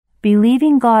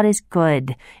Believing God is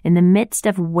good in the midst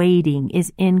of waiting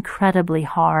is incredibly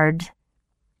hard.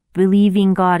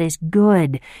 Believing God is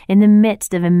good in the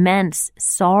midst of immense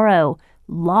sorrow,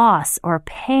 loss, or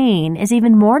pain is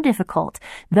even more difficult.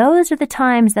 Those are the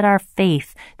times that our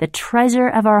faith, the treasure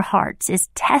of our hearts, is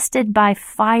tested by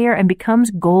fire and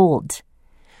becomes gold.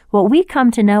 What we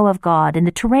come to know of God and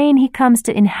the terrain He comes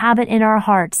to inhabit in our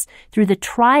hearts through the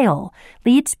trial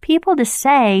leads people to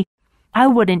say, "I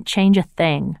wouldn't change a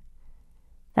thing."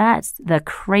 That's the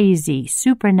crazy,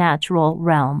 supernatural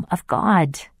realm of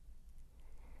God.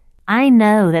 I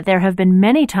know that there have been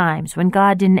many times when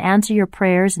God didn't answer your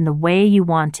prayers in the way you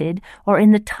wanted or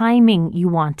in the timing you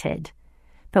wanted.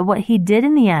 But what He did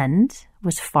in the end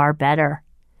was far better.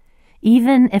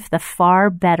 Even if the far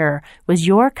better was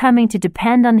your coming to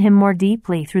depend on Him more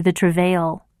deeply through the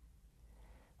travail.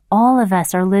 All of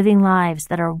us are living lives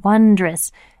that are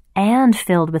wondrous and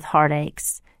filled with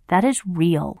heartaches. That is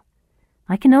real.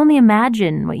 I can only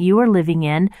imagine what you are living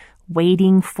in,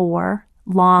 waiting for,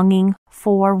 longing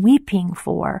for, weeping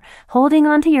for, holding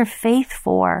on to your faith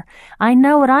for. I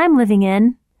know what I'm living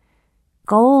in.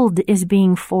 Gold is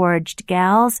being forged,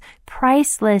 gals.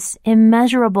 Priceless,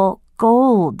 immeasurable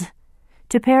gold.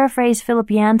 To paraphrase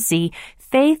Philip Yancey,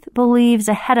 faith believes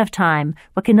ahead of time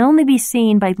what can only be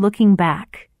seen by looking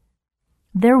back.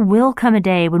 There will come a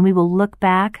day when we will look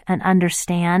back and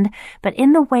understand, but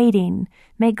in the waiting,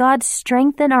 may God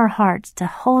strengthen our hearts to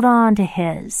hold on to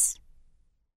His.